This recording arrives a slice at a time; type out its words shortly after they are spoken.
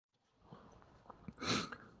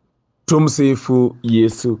Tumsifu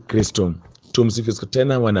Yesu Kristo. Tumsifu Yesu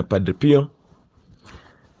tena, wana Padre Pio.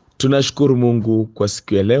 Tunashukuru Mungu kwa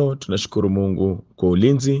siku ya leo. Tunashukuru Mungu kwa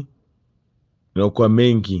ulinzi na kwa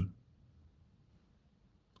mengi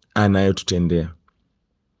anayotutendea.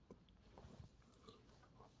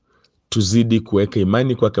 Tuzidi kuweka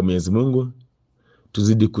imani kwake Mwenyezi Mungu.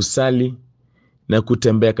 Tuzidi kusali na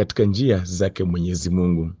kutembea katika njia zake Mwenyezi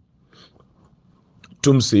Mungu.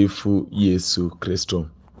 Tumsifu Yesu Kristo.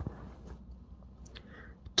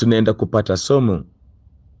 Tunaenda kupata somo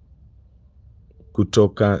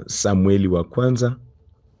kutoka Samueli wa kwanza,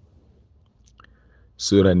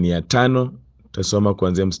 sura ni ya 5. Tutasoma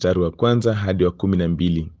kuanzia mstari wa kwanza hadi wa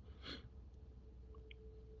 12.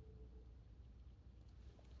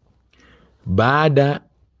 Baada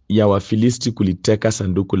ya Wafilisti kuliteka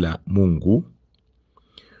sanduku la Mungu,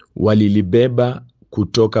 walilibeba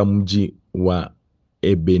kutoka mji wa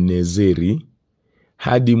Ebenezeri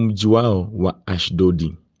hadi mji wao wa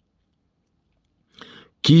Ashdodi.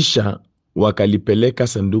 Kisha wakalipeleka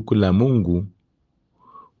sanduku la Mungu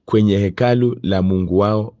kwenye hekalu la Mungu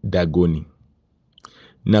wao Dagoni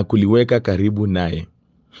na kuliweka karibu naye.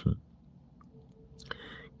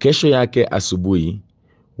 Kesho yake asubuhi,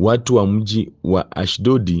 watu wa mji wa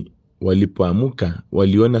Ashdodi walipoamka,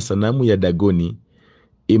 waliona sanamu ya Dagoni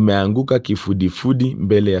imeanguka kifudifudi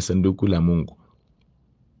mbele ya sanduku la Mungu.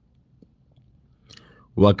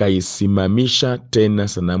 Wakaisimamisha tena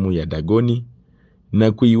sanamu ya Dagoni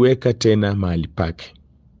na kuiweka tena mahali pake.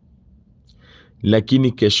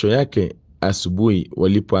 Lakini kesho yake asubuhi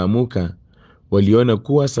walipoamka, waliona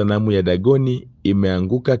kuwa sanamu ya Dagoni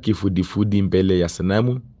imeanguka kifudifudi mbele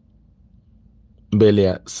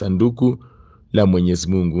ya sanduku la Mwenyezi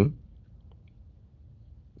Mungu.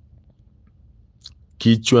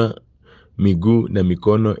 Kichwa, miguu na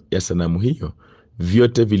mikono ya sanamu hiyo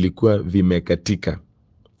vyote vilikuwa vimekatika,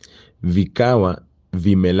 vikawa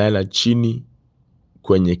vimelala chini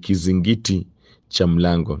kwenye kizingiti cha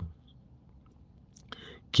mlango.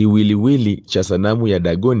 Kiwiliwili cha sanamu ya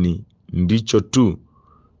Dagoni ndicho tu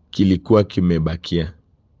kilikuwa kimebakia.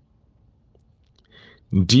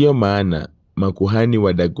 Ndiyo maana makuhani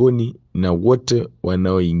wa Dagoni na wote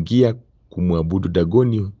wanaoingia kumwabudu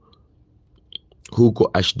Dagoni huko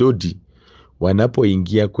Ashdodi,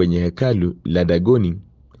 wanapoingia kwenye hekalu la Dagoni,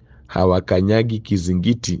 hawakanyagi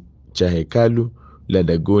kizingiti cha hekalu la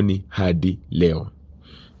Dagoni hadi leo.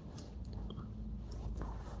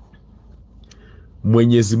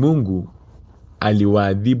 Mwenyezi Mungu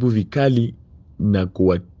aliwaadhibu vikali na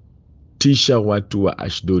kuwatisha watu wa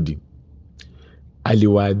Ashdodi.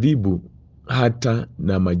 Aliwaadhibu hata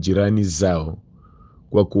na majirani zao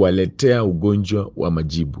kwa kuwaletea ugonjwa wa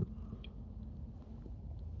majibu.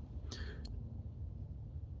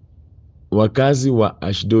 Wakazi wa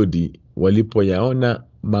Ashdodi walipoyaona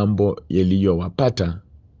mambo yaliyowapata,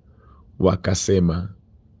 wakasema,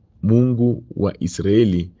 Mungu wa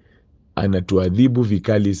Israeli anatuadhibu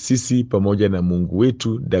vikali sisi pamoja na Mungu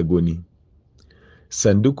wetu Dagoni.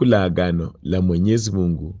 Sanduku la agano la Mwenyezi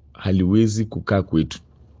Mungu haliwezi kukaa kwetu.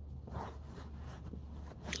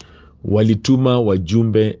 Walituma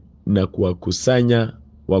wajumbe na kuwakusanya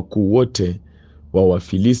wakuu wote wa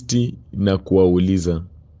Wafilisti na kuwauliza,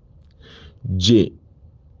 je,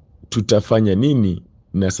 tutafanya nini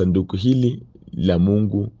na sanduku hili la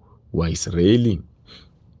Mungu wa Israeli?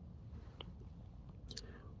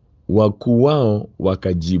 Wakuu wao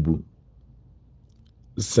wakajibu,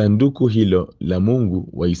 sanduku hilo la Mungu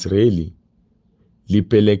wa Israeli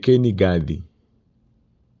lipelekeni Gadi.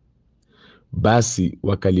 Basi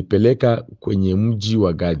wakalipeleka kwenye mji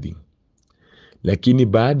wa Gadi. Lakini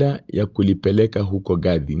baada ya kulipeleka huko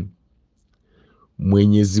Gadi,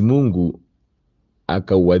 Mwenyezi Mungu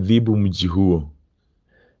akauadhibu mji huo,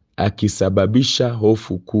 akisababisha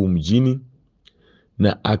hofu kuu mjini,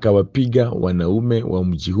 na akawapiga wanaume wa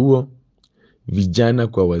mji huo, vijana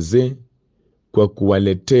kwa wazee, kwa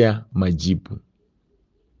kuwaletea majipu.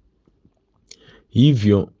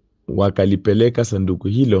 Hivyo wakalipeleka sanduku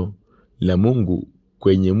hilo la Mungu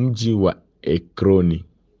kwenye mji wa Ekroni.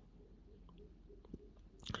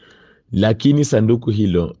 Lakini sanduku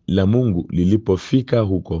hilo la Mungu lilipofika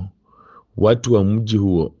huko, watu wa mji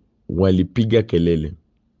huo walipiga kelele,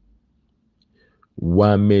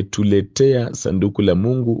 wametuletea sanduku la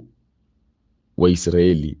Mungu wa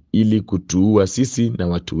Israeli ili kutuua sisi na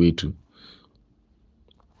watu wetu.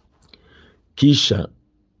 Kisha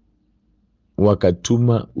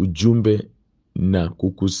wakatuma ujumbe na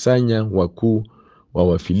kukusanya wakuu wa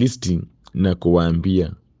Wafilisti na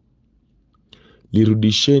kuwaambia,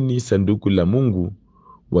 lirudisheni sanduku la Mungu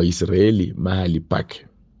wa Israeli mahali pake,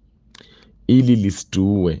 ili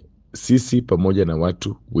lisituue sisi pamoja na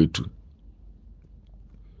watu wetu.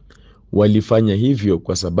 Walifanya hivyo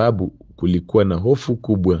kwa sababu kulikuwa na hofu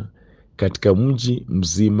kubwa katika mji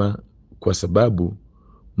mzima, kwa sababu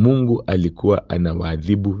Mungu alikuwa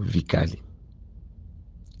anawaadhibu vikali.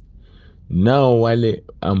 Nao wale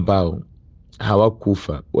ambao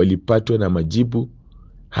hawakufa walipatwa na majibu,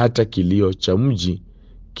 hata kilio cha mji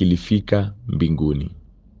kilifika mbinguni.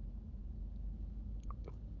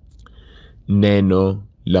 Neno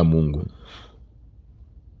la Mungu.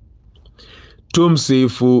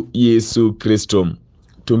 Tumsifu Yesu Kristo.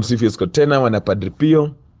 Tumsifu Yesu Kristo. Tena wana Padre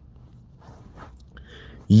Pio,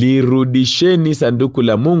 lirudisheni sanduku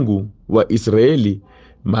la Mungu wa Israeli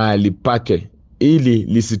mahali pake, ili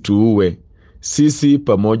lisituue sisi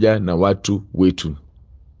pamoja na watu wetu.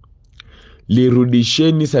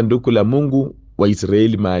 Lirudisheni sanduku la Mungu wa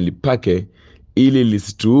Israeli mahali pake, ili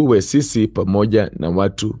lisituue sisi pamoja na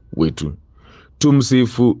watu wetu.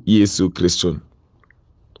 Tumsifu Yesu Kristo.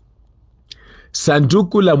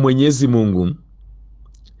 Sanduku la Mwenyezi Mungu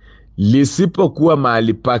lisipokuwa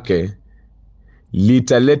mahali pake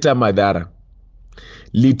litaleta madhara,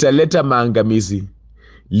 litaleta maangamizi,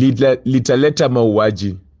 litaleta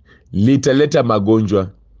mauaji, litaleta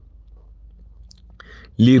magonjwa.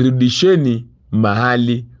 Lirudisheni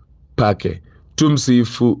mahali pake.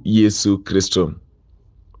 Tumsifu Yesu Kristo.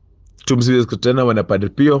 Tumsifu Yesu Kristo. Tena wana Padre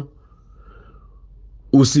Pio,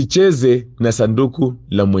 usicheze na sanduku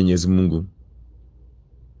la Mwenyezi Mungu.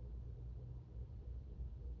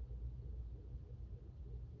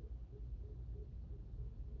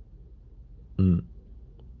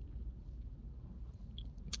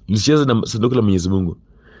 Usicheze na sanduku la Mwenyezi Mungu.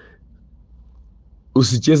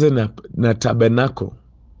 Usicheze na tabernacle.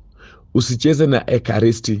 Usicheze na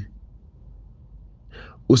ekaristi.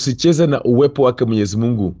 Usicheze na uwepo wake Mwenyezi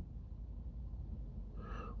Mungu.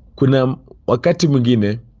 Kuna wakati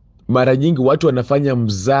mwingine, mara nyingi watu wanafanya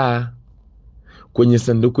mzaha kwenye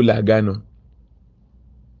sanduku la agano.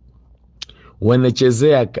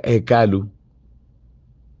 Wanachezea hekalu.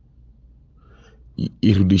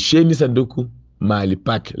 Irudisheni sanduku mahali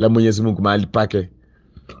pake la Mwenyezi Mungu mahali pake,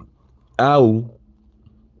 au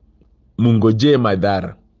mungojee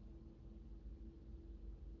madhara.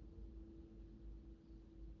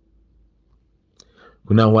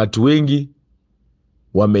 Kuna watu wengi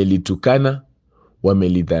wamelitukana,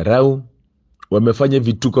 wamelidharau, wamefanya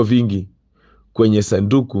vituko vingi kwenye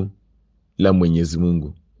sanduku la Mwenyezi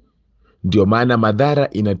Mungu. Ndio maana madhara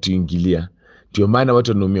inatuingilia. Ndio maana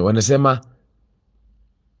watu wanaumia. Wanasema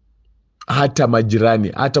hata majirani,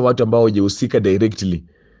 hata watu ambao hawajahusika directly,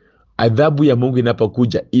 adhabu ya Mungu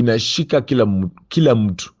inapokuja inashika kila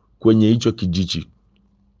mtu kwenye hicho kijiji.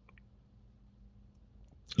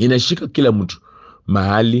 Inashika kila mtu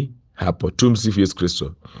mahali hapo. Tumsifu Yesu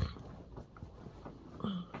Kristo.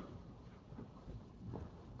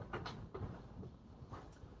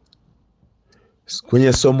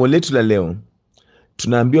 Kwenye somo letu la leo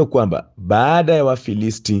tunaambiwa kwamba baada ya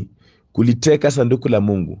Wafilisti kuliteka sanduku la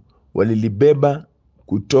Mungu, walilibeba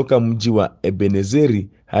kutoka mji wa Ebenezeri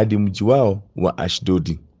hadi mji wao wa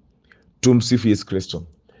Ashdodi. Tumsifu Yesu Kristo.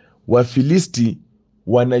 Wafilisti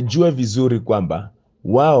wanajua vizuri kwamba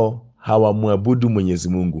wao hawamwabudu Mwenyezi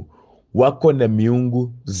Mungu. Wako na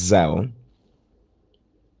miungu zao.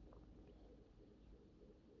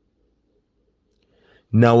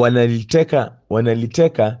 Na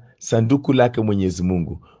wanaliteka sanduku lake Mwenyezi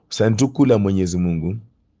Mungu. Sanduku la Mwenyezi Mungu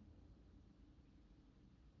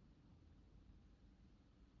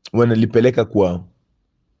wanalipeleka kwao.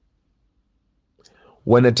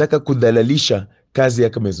 Wanataka kudhalalisha kazi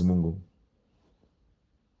yake Mwenyezi Mungu.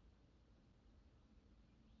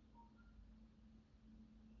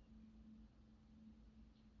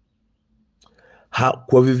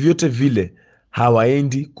 Kwa vyovyote vile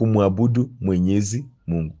hawaendi kumwabudu Mwenyezi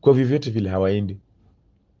Mungu. Kwa vyovyote vile hawaendi.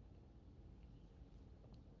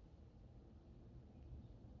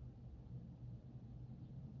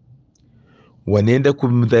 Wanaenda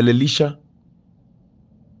kumdhalilisha.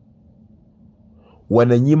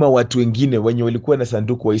 Wananyima watu wengine wenye walikuwa na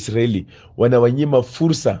sanduku wa Israeli, wanawanyima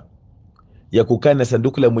fursa ya kukaa na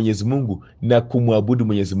sanduku la Mwenyezi Mungu na kumwabudu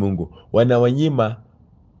Mwenyezi Mungu. Wanawanyima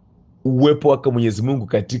uwepo wake Mwenyezi Mungu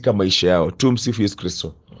katika maisha yao. Tumsifu Yesu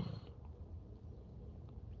Kristo.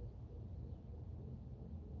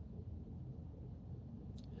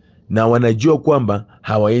 Na wanajua kwamba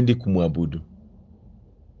hawaendi kumwabudu.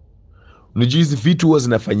 Unajua hizi vitu huwa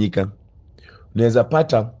zinafanyika. Unaweza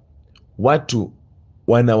pata watu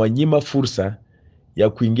wanawanyima fursa ya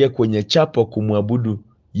kuingia kwenye chapo kumwabudu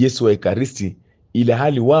Yesu wa Ekaristi, ile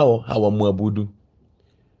hali wao hawamwabudu.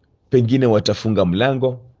 Pengine watafunga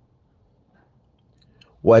mlango,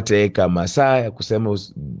 wataweka masaa ya kusema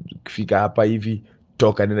ukifika hapa hivi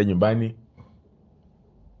toka, nenda nyumbani.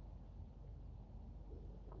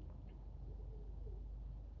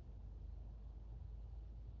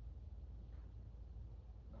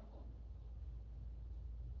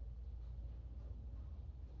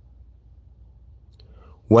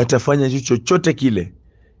 Watafanya chochote kile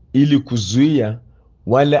ili kuzuia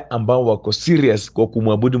wale ambao wako serious kwa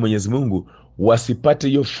kumwabudu Mwenyezi Mungu wasipate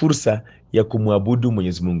hiyo fursa ya kumwabudu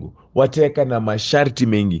Mwenyezi Mungu. Wataweka na masharti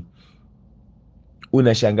mengi.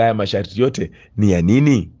 Unashangaa masharti yote ni ya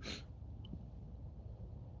nini?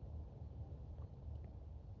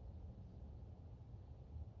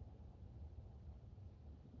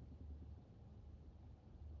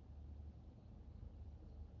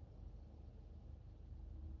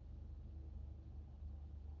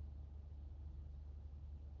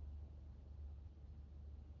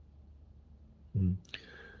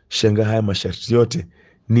 Shangaa haya masharti yote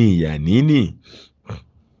ni ya nini?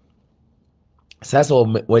 Sasa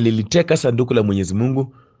waliliteka sanduku la Mwenyezi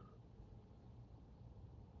Mungu,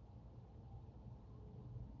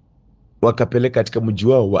 wakapeleka katika mji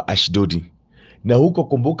wao wa Ashdodi, na huko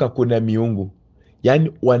kumbuka, kuna miungu.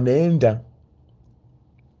 Yaani wanaenda,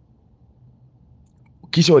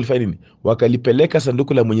 kisha walifanya nini? Wakalipeleka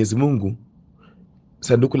sanduku la Mwenyezi Mungu,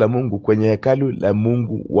 sanduku la Mungu kwenye hekalu la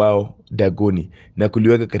mungu wao Dagoni na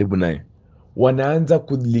kuliweka karibu naye. Wanaanza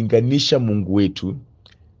kulinganisha Mungu wetu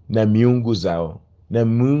na miungu zao na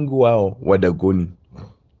mungu wao wa Dagoni.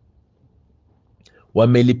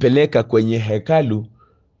 Wamelipeleka kwenye hekalu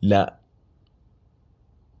la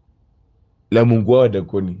mungu wao wa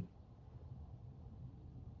Dagoni.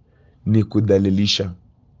 Ni kudhalilisha,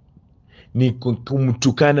 ni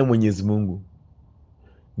kumtukana Mwenyezi Mungu,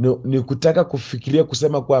 ni kutaka kufikiria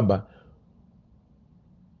kusema kwamba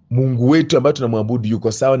Mungu wetu ambaye tunamwabudu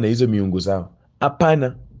yuko sawa na hizo miungu zao.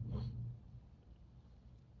 Hapana,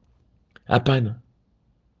 hapana.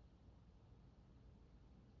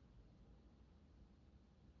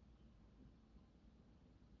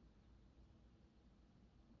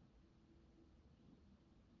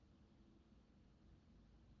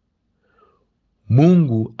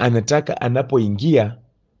 Mungu anataka anapoingia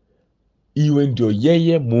iwe ndio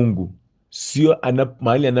yeye Mungu, sio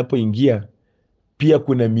mahali anapoingia pia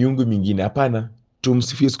kuna miungu mingine. Hapana.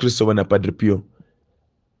 Tumsifu Yesu Kristo. Bwana Padre Pio,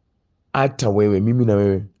 hata wewe, mimi na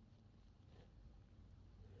wewe,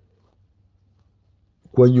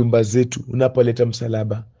 kwa nyumba zetu, unapoleta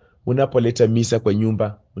msalaba, unapoleta misa kwa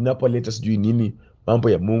nyumba, unapoleta sijui nini, mambo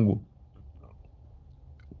ya Mungu,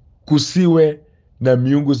 kusiwe na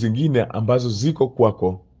miungu zingine ambazo ziko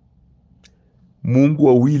kwako. Mungu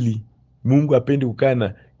wawili. Mungu hapendi kukaa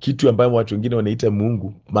na kitu ambayo watu wengine wanaita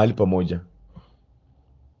Mungu mahali pamoja.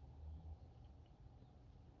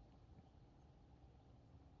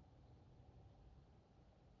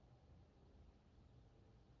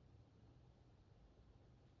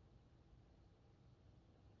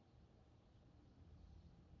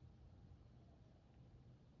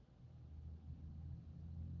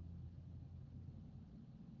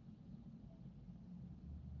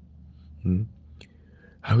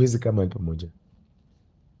 Hawezi kaa mahali pamoja.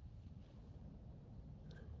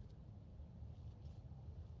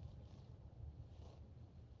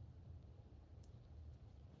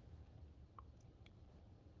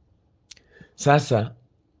 Sasa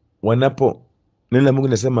neno la Mungu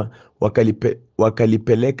nasema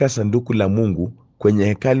wakalipeleka sanduku la Mungu kwenye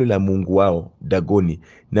hekalu la mungu wao Dagoni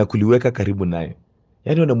na kuliweka karibu naye.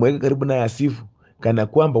 Yaani wanamweka karibu naye asifu kana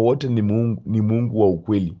kwamba wote ni Mungu wa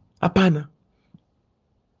ukweli. Hapana.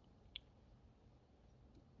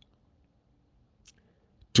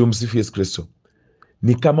 Tumsifu Yesu Kristo.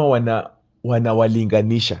 Ni kama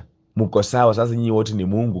wanawalinganisha, mko sawa sasa, nyinyi wote ni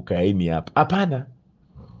Mungu, kaeni hapa. Hapana.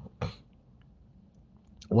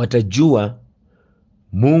 Watajua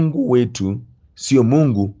Mungu wetu sio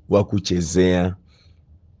Mungu wa kuchezea.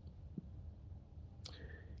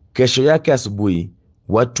 Kesho yake asubuhi,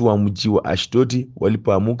 watu wa mji wa Ashdodi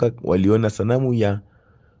walipoamka waliona sanamu ya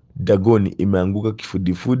Dagoni imeanguka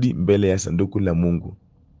kifudifudi mbele ya sanduku la Mungu.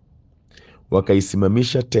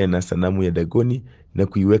 Wakaisimamisha tena sanamu ya Dagoni na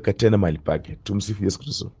kuiweka tena mahali pake. Tumsifu Yesu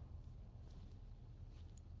Kristo.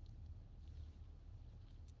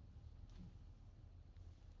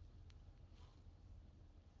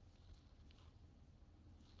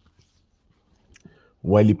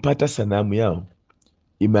 Walipata sanamu yao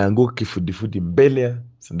imeanguka kifudifudi mbele ya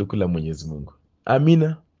sanduku la Mwenyezi Mungu.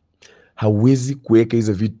 Amina. Hauwezi kuweka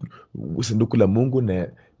hizo vitu, sanduku la Mungu na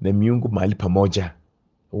miungu mahali pamoja.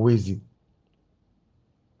 Hauwezi.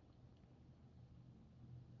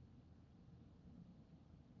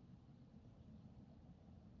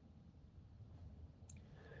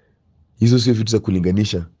 Hizo sio vitu za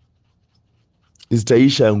kulinganisha,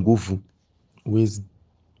 zitaisha nguvu, uwezi.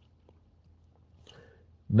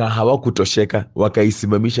 Na hawakutosheka,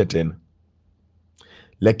 wakaisimamisha tena.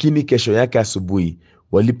 Lakini kesho yake asubuhi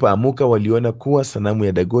walipoamuka, waliona kuwa sanamu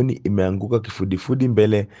ya Dagoni imeanguka kifudifudi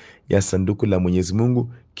mbele ya sanduku la Mwenyezi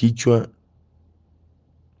Mungu. Kichwa,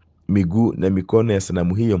 miguu na mikono ya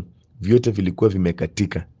sanamu hiyo vyote vilikuwa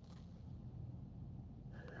vimekatika.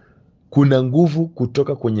 Kuna nguvu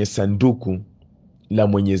kutoka kwenye sanduku la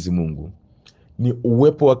Mwenyezi Mungu. Ni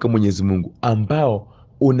uwepo wake Mwenyezi Mungu ambao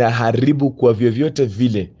unaharibu kwa vyovyote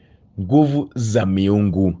vile nguvu za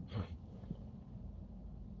miungu.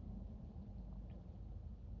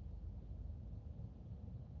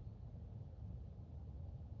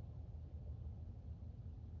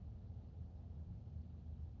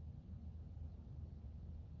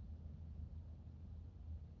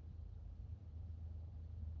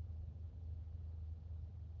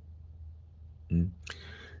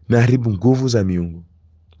 Naharibu nguvu za miungu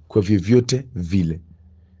kwa vyovyote vile.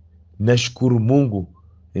 Nashukuru Mungu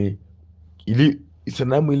ili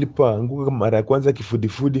sanamu ilipoanguka mara ya kwanza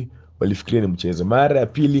kifudifudi, walifikiria ni mchezo. Mara ya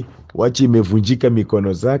pili, wachi imevunjika,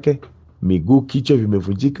 mikono zake, miguu, kichwa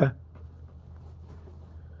vimevunjika.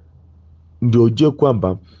 Ndio ujue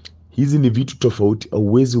kwamba hizi ni vitu tofauti,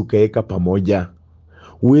 hauwezi ukaweka pamoja,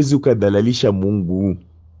 huwezi ukadhalalisha Mungu,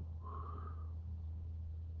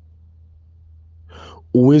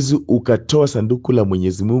 huwezi ukatoa sanduku la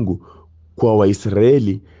Mwenyezi Mungu kwa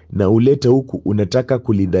Waisraeli na ulete huku unataka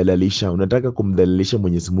kulidhalalisha, unataka kumdhalilisha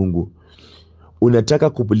Mwenyezi Mungu, unataka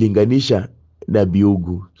kumlinganisha na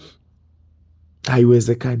miungu.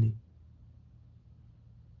 Haiwezekani.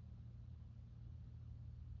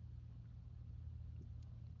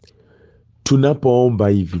 Tunapoomba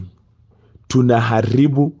hivi,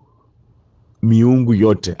 tunaharibu miungu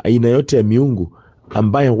yote, aina yote ya miungu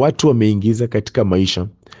ambayo watu wameingiza katika maisha,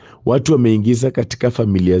 watu wameingiza katika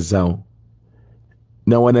familia zao,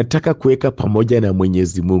 na wanataka kuweka pamoja na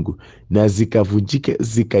Mwenyezi Mungu, na zikavunjike,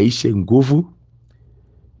 zikaishe nguvu,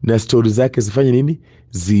 na stori zake zifanye nini?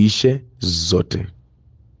 Ziishe zote.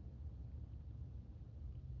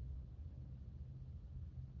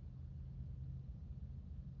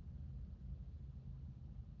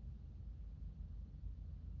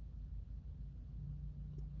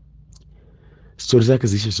 Stori zake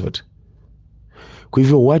ziishe zote. Kwa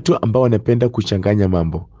hivyo watu ambao wanapenda kuchanganya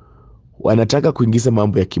mambo, wanataka kuingiza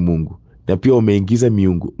mambo ya kimungu na pia wameingiza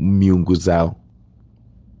miungu zao,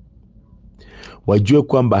 wajue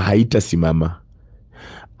kwamba haitasimama.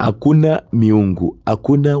 Hakuna miungu,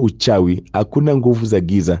 hakuna uchawi, hakuna nguvu za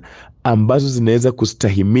giza ambazo zinaweza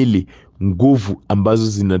kustahimili nguvu ambazo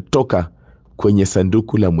zinatoka kwenye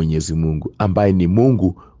sanduku la Mwenyezi Mungu ambaye ni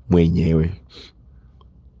Mungu mwenyewe.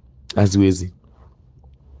 Haziwezi.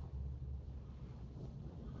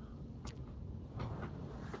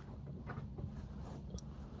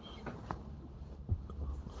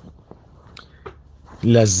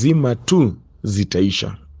 Lazima tu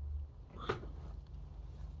zitaisha.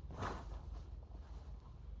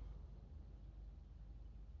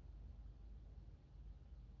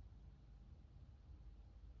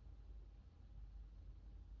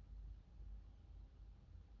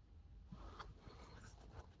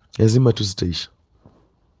 Lazima tu zitaisha.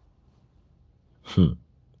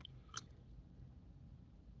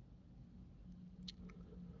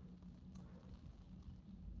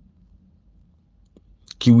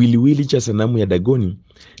 Kiwiliwili cha sanamu ya Dagoni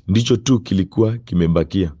ndicho tu kilikuwa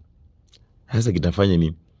kimebakia. Sasa kitafanya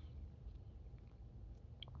nini?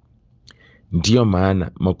 Ndiyo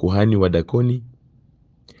maana makuhani wa Dagoni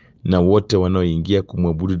na wote wanaoingia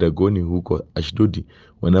kumwabudu Dagoni huko Ashdodi,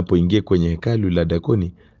 wanapoingia kwenye hekalu la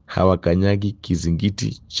Dagoni, hawakanyagi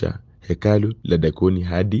kizingiti cha hekalu la Dagoni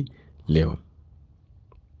hadi leo.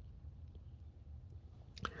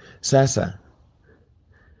 Sasa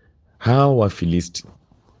hawa Wafilisti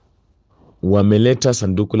wameleta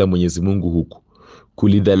sanduku la Mwenyezi Mungu huku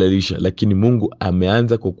kulidhalalisha, lakini Mungu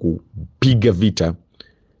ameanza kwa kupiga vita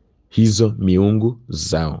hizo miungu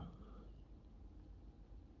zao.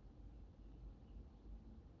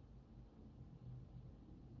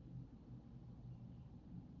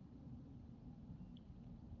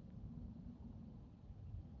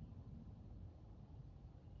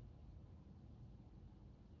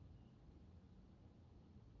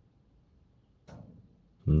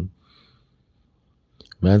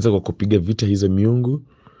 Ameanza kwa kupiga vita hizo miungu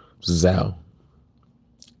zao,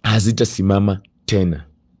 hazitasimama tena.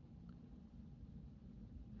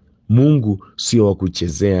 Mungu sio wa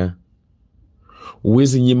kuchezea.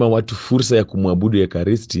 Huwezi nyima watu fursa ya kumwabudu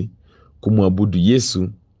Ekaristi, kumwabudu Yesu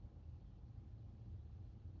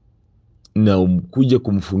na umkuja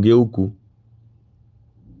kumfungia huku,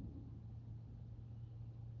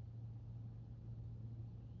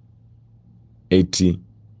 eti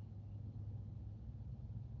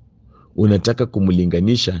unataka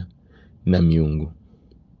kumlinganisha na miungu.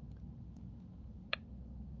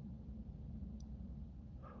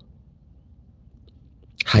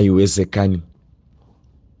 Haiwezekani.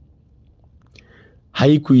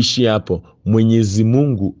 Haikuishia hapo. Mwenyezi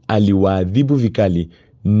Mungu aliwaadhibu vikali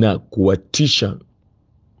na kuwatisha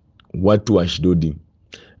watu wa Ashdodi.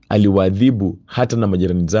 Aliwaadhibu hata na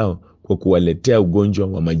majirani zao kwa kuwaletea ugonjwa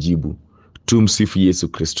wa majibu. Tumsifu Yesu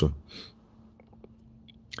Kristo.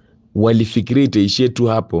 Walifikiria itaishie tu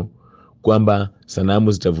hapo, kwamba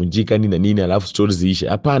sanamu zitavunjika nini na nini, alafu stori ziishe.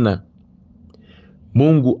 Hapana.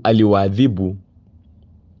 Mungu aliwaadhibu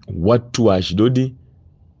watu wa Ashdodi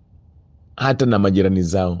hata na majirani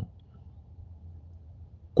zao.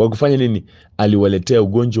 Kwa kufanya nini? Aliwaletea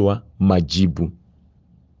ugonjwa wa majibu,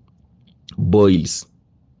 boils.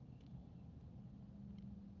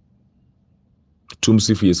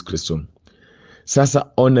 Tumsifu Yesu Kristo.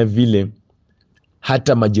 Sasa ona vile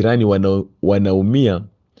hata majirani wanaumia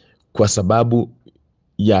kwa sababu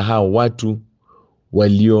ya hao watu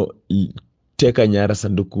walioteka nyara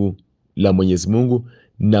sanduku la Mwenyezi Mungu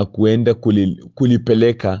na kuenda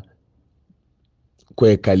kulipeleka kwa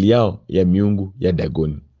hekali yao ya miungu ya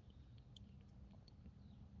Dagoni.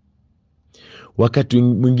 Wakati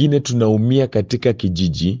mwingine tunaumia katika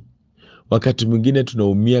kijiji, wakati mwingine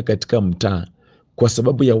tunaumia katika mtaa kwa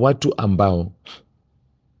sababu ya watu ambao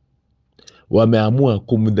wameamua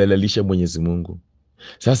kumdhalalisha Mwenyezi Mungu.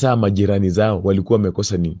 Sasa majirani zao walikuwa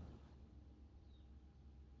wamekosa nini?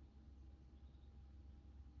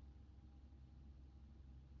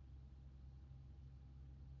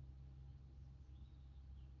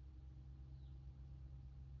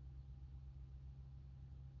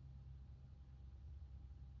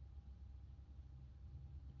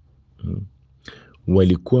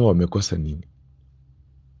 Walikuwa wamekosa nini?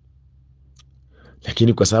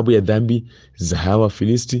 Lakini kwa sababu ya dhambi za hawa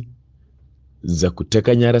Filisti za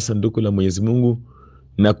kuteka nyara sanduku la Mwenyezi Mungu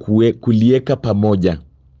na kulieka pamoja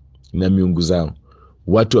na miungu zao,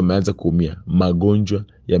 watu wameanza kuumia. Magonjwa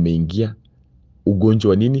yameingia. Ugonjwa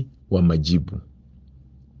wa nini? Wa majibu.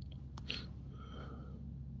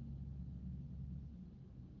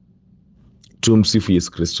 Tumsifu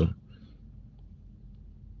Yesu Kristo.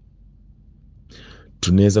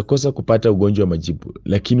 Tunaweza kosa kupata ugonjwa wa majibu,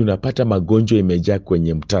 lakini unapata magonjwa imejaa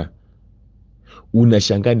kwenye mtaa.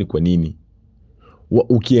 Unashangaa ni kwa nini?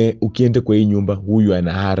 Ukienda kwa hii nyumba, huyu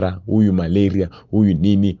anahara, huyu malaria, huyu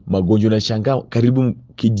nini, magonjwa. Unashangaa karibu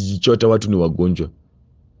kijiji chote watu ni wagonjwa.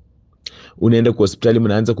 Unaenda kwa hospitali,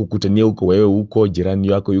 mnaanza kukutania huko, wewe huko, jirani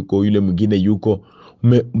yako yuko, yule mwingine yuko.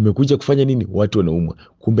 Mmekuja kufanya nini? Watu wanaumwa.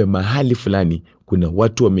 Kumbe mahali fulani kuna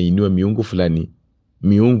watu wameinua miungu fulani,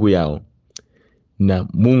 miungu yao, na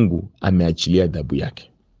Mungu ameachilia adhabu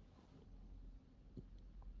yake.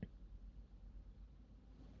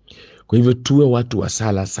 Kwa hivyo tuwe watu wa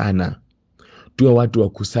sala sana, tuwe watu wa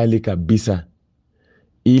kusali kabisa,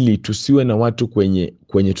 ili tusiwe na watu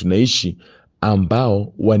kwenye tunaishi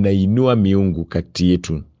ambao wanainua miungu kati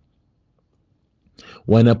yetu.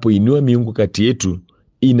 Wanapoinua miungu kati yetu,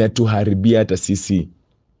 inatuharibia hata sisi.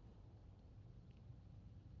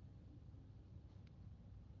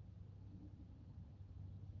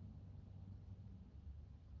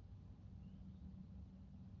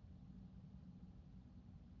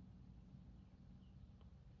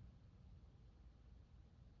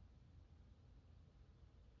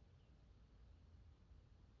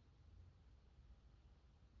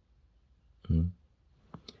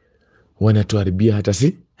 Wanatuharibia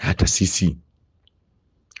hata sisi.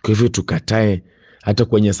 Kwa hivyo tukatae. Hata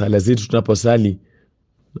kwenye sala zetu tunaposali,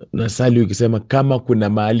 nasali ukisema kama kuna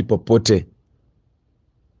mahali popote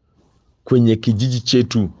kwenye kijiji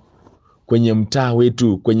chetu, kwenye mtaa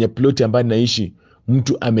wetu, kwenye ploti ambayo naishi,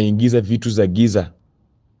 mtu ameingiza vitu za giza,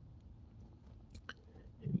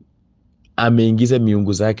 ameingiza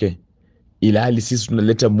miungu zake, ila hali sisi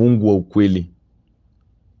tunaleta Mungu wa ukweli,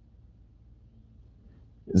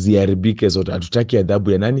 ziharibike zote. Hatutaki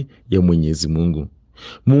adhabu ya nani? Ya Mwenyezi Mungu.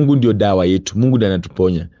 Mungu ndio dawa yetu. Mungu ndiye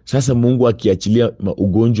anatuponya. Sasa Mungu akiachilia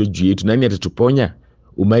ugonjwa juu yetu, nani atatuponya?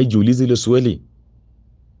 Umaijiuliza hilo swali?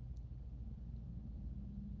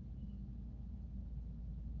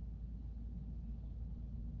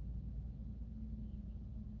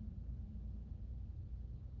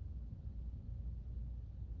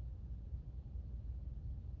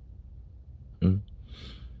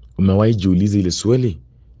 Umewahi jiuliza ile swali?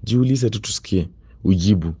 Jiulize tu tusikie,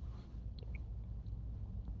 ujibu.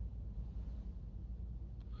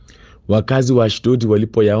 Wakazi wa Ashdodi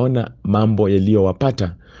walipoyaona mambo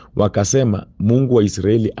yaliyowapata, wakasema, Mungu wa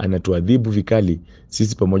Israeli anatuadhibu vikali,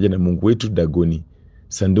 sisi pamoja na Mungu wetu Dagoni.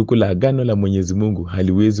 Sanduku la agano la Mwenyezi Mungu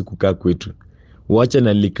haliwezi kukaa kwetu. Wacha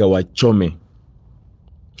na likawachome,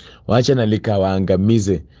 wacha na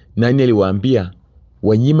likawaangamize. Nani aliwaambia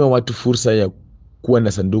wanyime watu fursa ya kuwa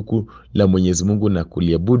na sanduku la Mwenyezi Mungu na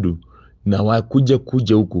kuliabudu, na wakuja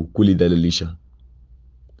huku kulidhalilisha?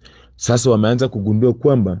 Sasa wameanza kugundua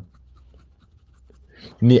kwamba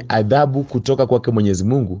ni adhabu kutoka kwake Mwenyezi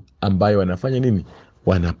Mungu ambayo wanafanya nini?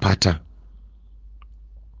 Wanapata.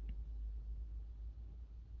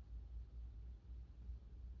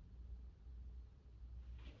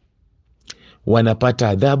 Wanapata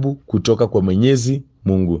adhabu kutoka kwa Mwenyezi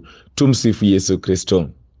Mungu. Tumsifu Yesu Kristo.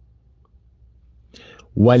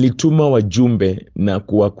 Walituma wajumbe na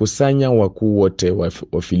kuwakusanya wakuu wote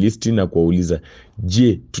wa Filisti na kuwauliza,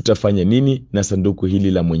 je, tutafanya nini na sanduku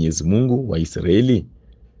hili la Mwenyezi Mungu wa Israeli?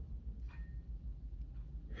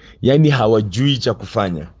 Yaani hawajui cha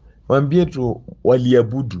kufanya. Waambie tu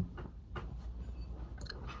waliabudu.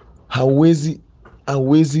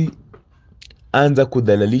 Hawezi anza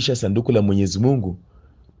kudhalalisha sanduku la Mwenyezi Mungu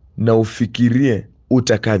na ufikirie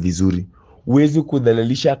utakaa vizuri. Huwezi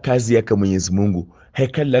kudhalalisha kazi yake Mwenyezi Mungu,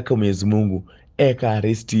 hekalu lake Mwenyezi Mungu,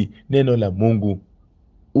 ekaristi, neno la Mungu,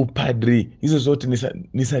 upadri. Hizo zote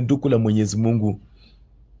ni sanduku la Mwenyezi Mungu,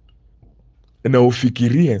 na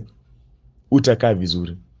ufikirie utakaa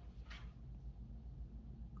vizuri.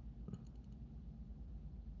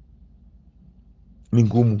 Ni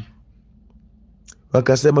ngumu.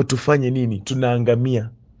 Wakasema tufanye nini? Tunaangamia.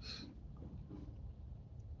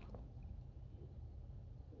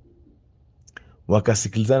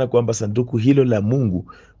 Wakasikilizana kwamba sanduku hilo la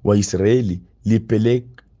Mungu wa Israeli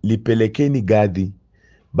lipelekeni Gathi.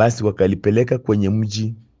 Basi wakalipeleka kwenye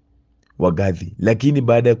mji wa Gathi. Lakini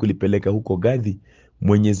baada ya kulipeleka huko Gathi,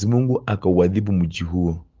 Mwenyezi Mungu akauadhibu mji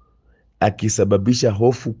huo, akisababisha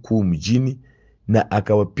hofu kuu mjini, na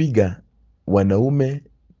akawapiga wanaume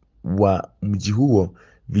wa mji huo,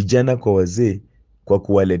 vijana kwa wazee, kwa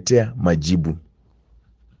kuwaletea majibu.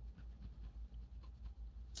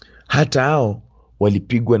 Hata hao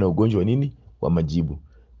walipigwa na ugonjwa wa nini? Wa majibu.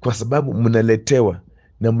 Kwa sababu mnaletewa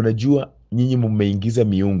na mnajua nyinyi mmeingiza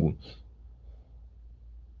miungu.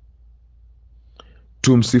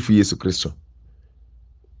 Tumsifu Yesu Kristo.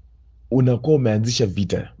 Unakuwa umeanzisha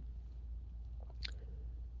vita.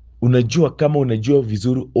 Unajua, kama unajua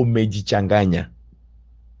vizuri, umejichanganya.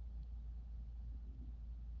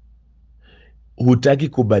 Hutaki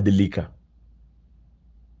kubadilika.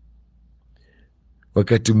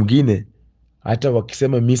 Wakati mwingine hata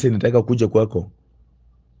wakisema misa inataka kuja kwako,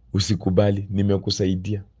 usikubali.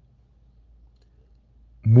 Nimekusaidia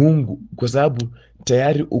Mungu, kwa sababu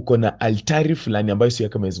tayari uko na altari fulani ambayo sio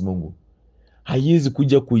kama Mwenyezi Mungu. Haiwezi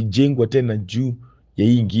kuja kuijengwa tena juu ya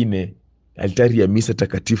hii ingine, altari ya misa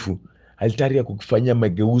takatifu, altari ya kukifanyia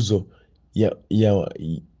mageuzo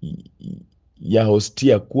ya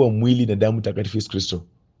hostia kuwa mwili na damu takatifu Yesu Kristo.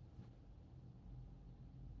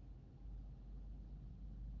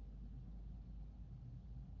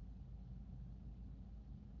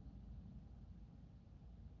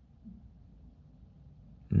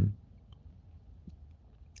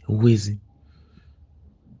 Huwezi.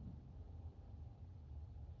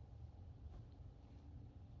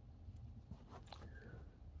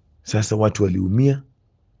 Sasa watu waliumia,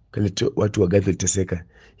 watu wa Gathi waliteseka.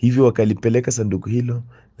 Hivyo wakalipeleka sanduku hilo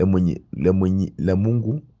la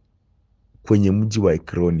Mungu kwenye mji wa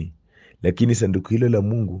Ekroni. Lakini sanduku hilo la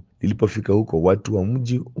Mungu lilipofika huko, watu wa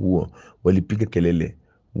mji huo walipiga kelele,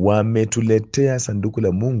 wametuletea sanduku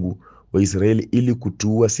la Mungu wa Israeli ili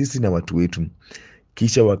kutuua sisi na watu wetu.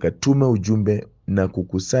 Kisha wakatuma ujumbe na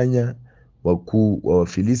kukusanya wakuu wa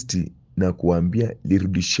Wafilisti na kuwaambia,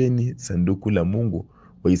 lirudisheni sanduku la Mungu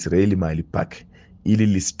wa Israeli mahali pake, ili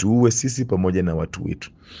lisituue sisi pamoja na watu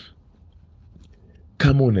wetu.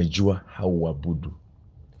 Kama unajua hauabudu,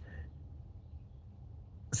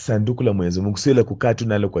 sanduku la Mwenyezi Mungu sio la kukaa tu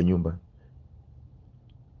nalo kwa nyumba.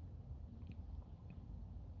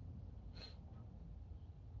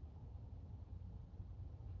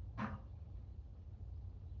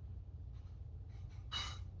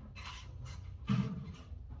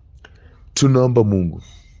 Tunaomba Mungu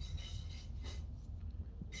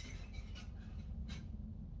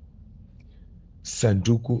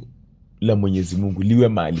sanduku la Mwenyezi Mungu liwe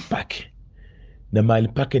mahali pake. Na mahali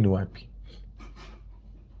pake ni wapi?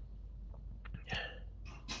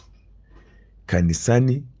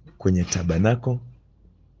 Kanisani, kwenye tabanako.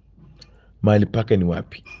 Mahali pake ni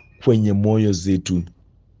wapi? Kwenye moyo zetu.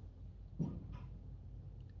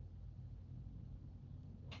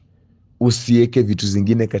 usiweke vitu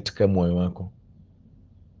zingine katika moyo wako.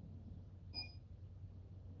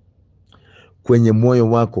 Kwenye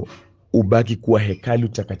moyo wako ubaki kuwa hekalu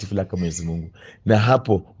takatifu lake Mwenyezi Mungu, na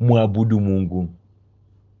hapo mwabudu Mungu.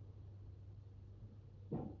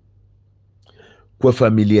 Kwa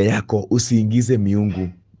familia yako usiingize miungu.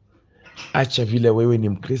 Acha vile wewe ni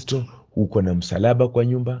Mkristo, uko na msalaba kwa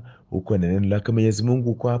nyumba, uko na neno lake Mwenyezi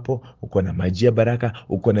Mungu, uko hapo, uko na maji ya baraka,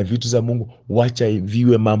 uko na vitu za Mungu. Wacha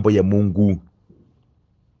viwe mambo ya Mungu.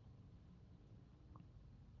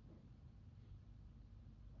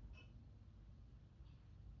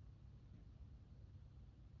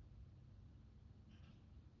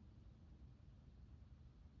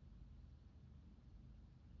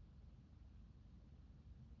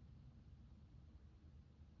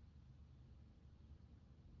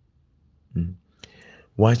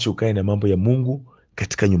 Wacha ukae na mambo ya Mungu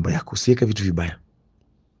katika nyumba yako, usiweke vitu vibaya.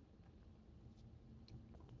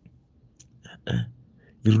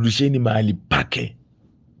 Irudisheni mahali pake.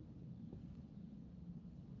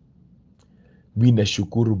 Mimi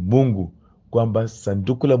nashukuru Mungu kwamba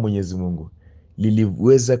sanduku la Mwenyezi Mungu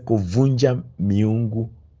liliweza kuvunja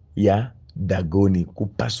miungu ya Dagoni,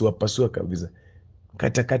 kupasua pasua kabisa,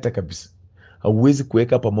 katakata kabisa. Hauwezi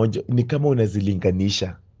kuweka pamoja, ni kama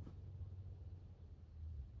unazilinganisha.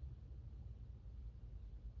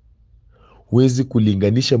 Huwezi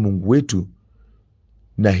kulinganisha Mungu wetu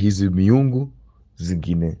na hizi miungu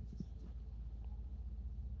zingine.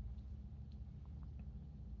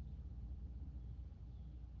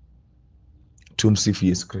 Tumsifu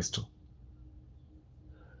Yesu Kristo.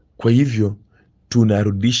 Kwa hivyo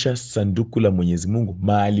tunarudisha sanduku la Mwenyezi Mungu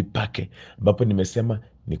mahali pake, ambapo nimesema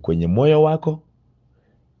ni kwenye moyo wako,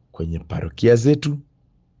 kwenye parokia zetu,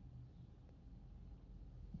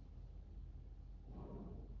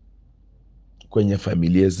 kwenye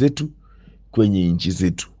familia zetu, kwenye nchi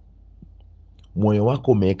zetu. Moyo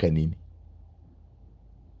wako umeweka nini?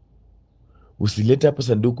 Usilete hapo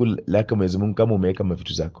sanduku lake Mwenyezi Mungu kama umeweka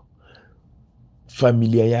mavitu zako.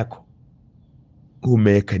 Familia yako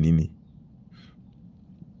umeweka nini?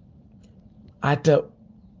 Hata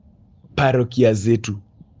parokia zetu,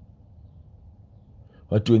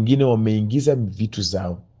 watu wengine wameingiza vitu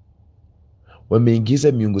zao,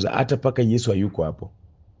 wameingiza miungu zao, hata paka Yesu hayuko hapo.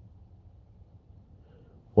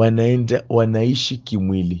 Wanaenda wanaishi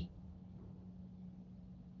kimwili.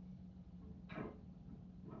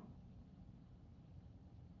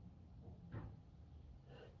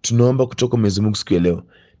 Tunaomba kutoka Mwenyezi Mungu siku ya leo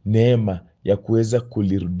neema ya kuweza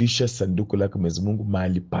kulirudisha sanduku lake Mwenyezi Mungu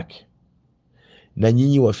mahali pake. Na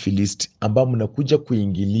nyinyi Wafilisti ambao mnakuja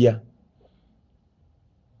kuingilia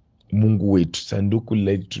Mungu wetu, sanduku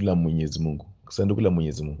letu la Mwenyezi Mungu, sanduku la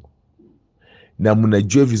Mwenyezi Mungu, na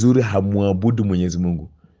mnajua vizuri hamuabudu Mwenyezi Mungu,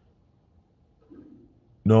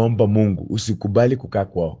 naomba Mungu usikubali kukaa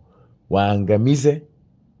kwao, waangamize,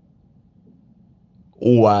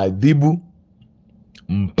 uwaadhibu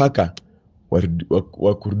mpaka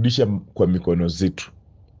wakurudisha kwa mikono zetu.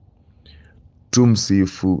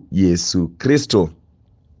 Tumsifu Yesu Kristo.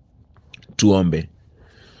 Tuombe.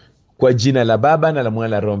 Kwa jina la Baba na la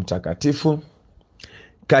Mwana na Roho Mtakatifu,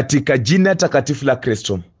 katika jina takatifu la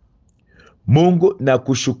Kristo. Mungu, na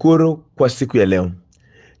kushukuru kwa siku ya leo,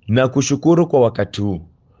 na kushukuru kwa wakati huu.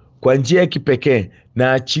 Kwa njia ya kipekee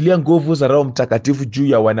na achilia nguvu za Roho Mtakatifu juu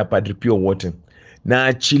ya wanapadri Pio wote, na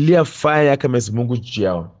achilia fire yake Mwenyezi Mungu juu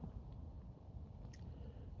yao.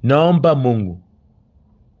 Naomba Mungu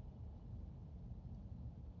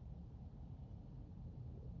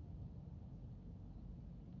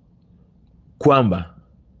kwamba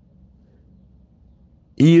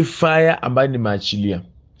hii fire ambayo nimeachilia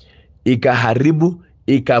ikaharibu,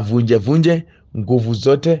 ikavunje nguvu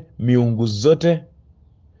zote, miungu zote,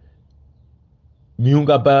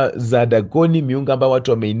 miungu ambayo za Dagoni, miungu ambayo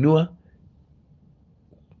watu wameinua,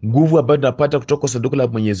 nguvu ambayo tunapata kutoka sanduku la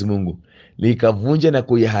Mwenyezi Mungu likavunja na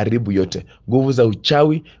kuiharibu yote. Nguvu za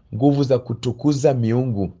uchawi, nguvu za kutukuza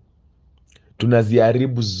miungu,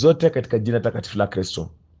 tunaziharibu zote katika jina takatifu la Kristo.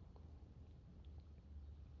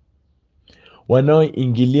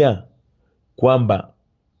 Wanaoingilia kwamba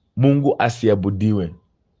Mungu asiabudiwe,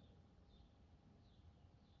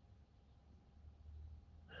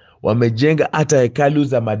 wamejenga hata hekalu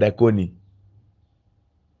za madakoni,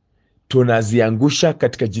 tunaziangusha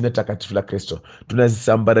katika jina takatifu la Kristo,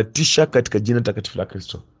 tunazisambaratisha katika jina takatifu la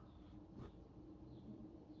Kristo.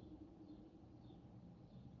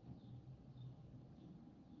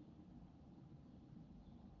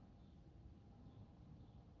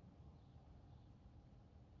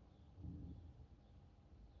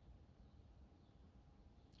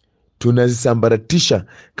 Tunazisambaratisha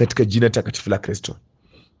katika jina takatifu la Kristo.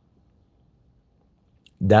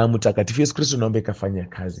 Damu takatifu Yesu Kristo naomba ikafanya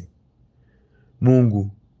kazi.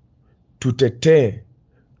 Mungu, tutetee,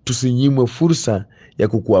 tusinyimwe fursa ya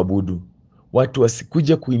kukuabudu. Watu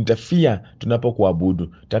wasikuje kuintafia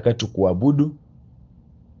tunapokuabudu. Taka tukuabudu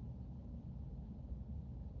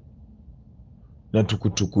na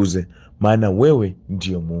tukutukuze, maana wewe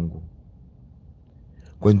ndio Mungu.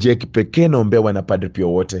 Kwa njia ya kipekee naombea wanapadre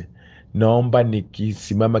Pio wote. Naomba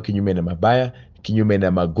nikisimama kinyume na mabaya, kinyume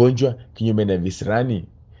na magonjwa, kinyume na visirani,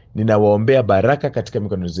 ninawaombea baraka katika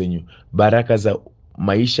mikono zenyu, baraka za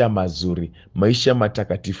maisha mazuri, maisha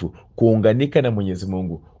matakatifu, kuunganika na Mwenyezi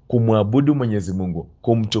Mungu, kumwabudu Mwenyezi Mungu,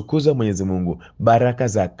 kumtukuza Mwenyezi Mungu, baraka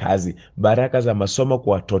za kazi, baraka za masomo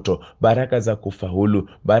kwa watoto, baraka za kufaulu,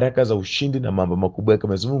 baraka za ushindi na mambo makubwa ya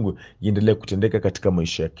Mwenyezi Mungu iendelee kutendeka katika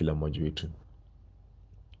maisha ya kila mmoja wetu.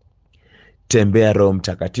 Tembea Roho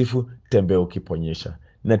Mtakatifu, tembea ukiponyesha.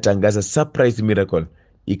 Natangaza surprise miracle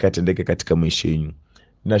ikatendeke katika maisha yenu.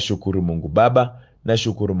 Nashukuru Mungu Baba,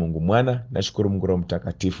 nashukuru Mungu Mwana, nashukuru Mungu Roho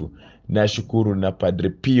Mtakatifu. Nashukuru na Padre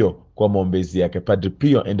Pio kwa maombezi yake. Padre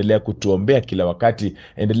Pio, endelea kutuombea kila wakati,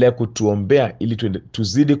 endelea kutuombea ili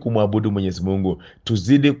tuzidi kumwabudu Mwenyezi Mungu,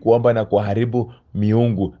 tuzidi kuomba na kuharibu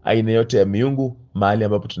miungu, aina yote ya miungu mahali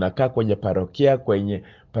ambapo tunakaa, kwenye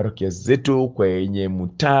parokia zetu, kwenye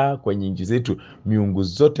mtaa, kwenye nchi zetu, miungu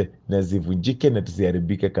zote na zivunjike na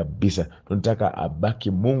ziharibike kabisa. Tunataka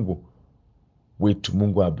abaki Mungu wetu,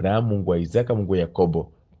 Mungu wa Abrahamu, Mungu wa Isaka, Mungu wa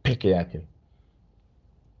Yakobo peke yake.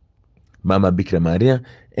 Mama Bikira Maria,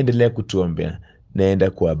 endelea kutuombea, naenda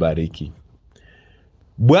kuwabariki.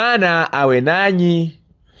 Bwana awe nanyi,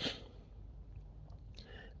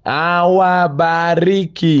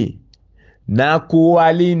 awabariki na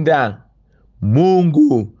kuwalinda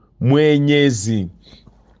Mungu Mwenyezi,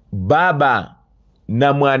 Baba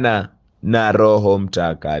na Mwana na Roho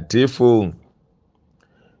Mtakatifu.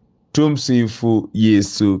 Tumsifu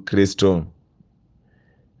Yesu Kristo.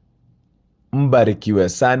 Mbarikiwe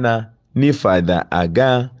sana. Ni Father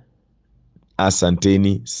Aga.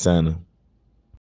 Asanteni sana.